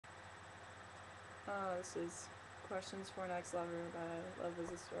This is Questions for an Ex-Lover by Love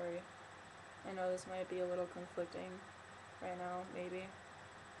is a Story. I know this might be a little conflicting right now, maybe,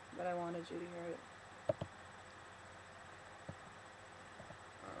 but I wanted you to hear it.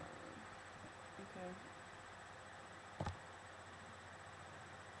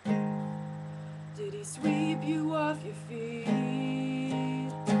 Okay. Did he sweep you off your feet?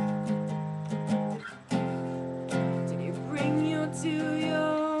 Did he bring you to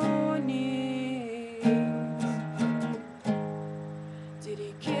your knees? Did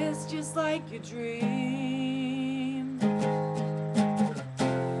he kiss just like you dreamed?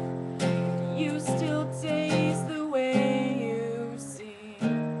 Do you still taste the way you seem?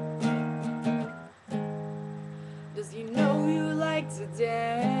 Does he know you like to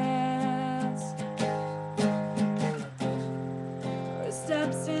dance? Or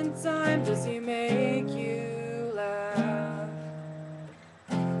steps in time, does he make you laugh?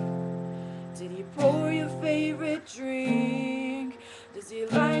 Did he pour your favorite drink? Does he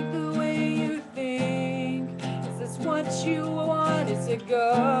like the way you think? Is this what you want? Is it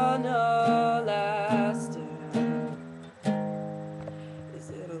gonna last? Is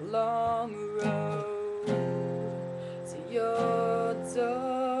it a long road to your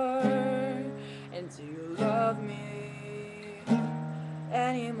door? And do you love me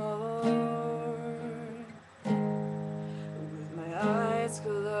anymore? With my eyes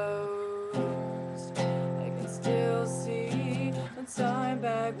closed, I can still see the time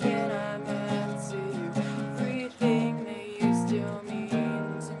back when I meant to you. Everything that you still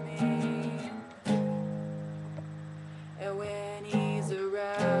mean to me. And when he's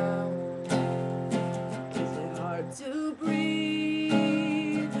around, is it hard to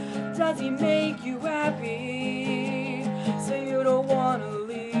breathe? Does he make you happy so you don't wanna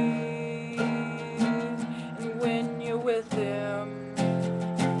leave? And when you're with him,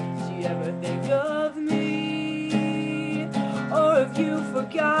 do you ever think of me? Or have you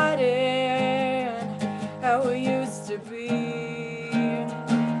forgotten how it used to be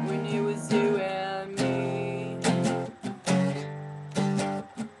when it was you and me?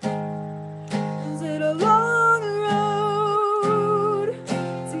 Is it a long road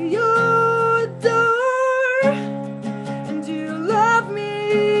to your door? And do you love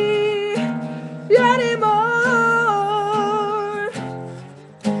me anymore?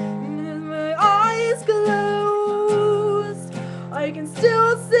 With my eyes closed, I can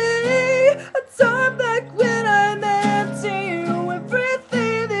still see a time back when I meant to you.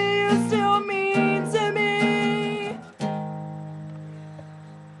 Everything that you still mean to me.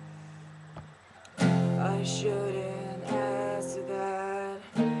 I shouldn't ask that.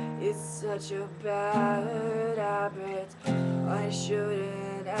 It's such a bad habit. I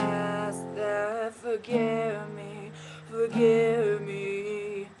shouldn't ask that. Forgive me, forgive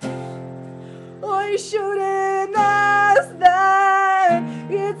me. I shouldn't ask that.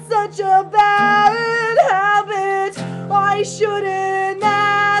 It's such a bad habit. I shouldn't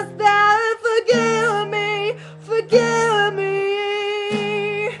ask that. Forgive me, forgive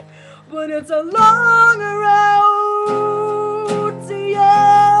me. But it's a long road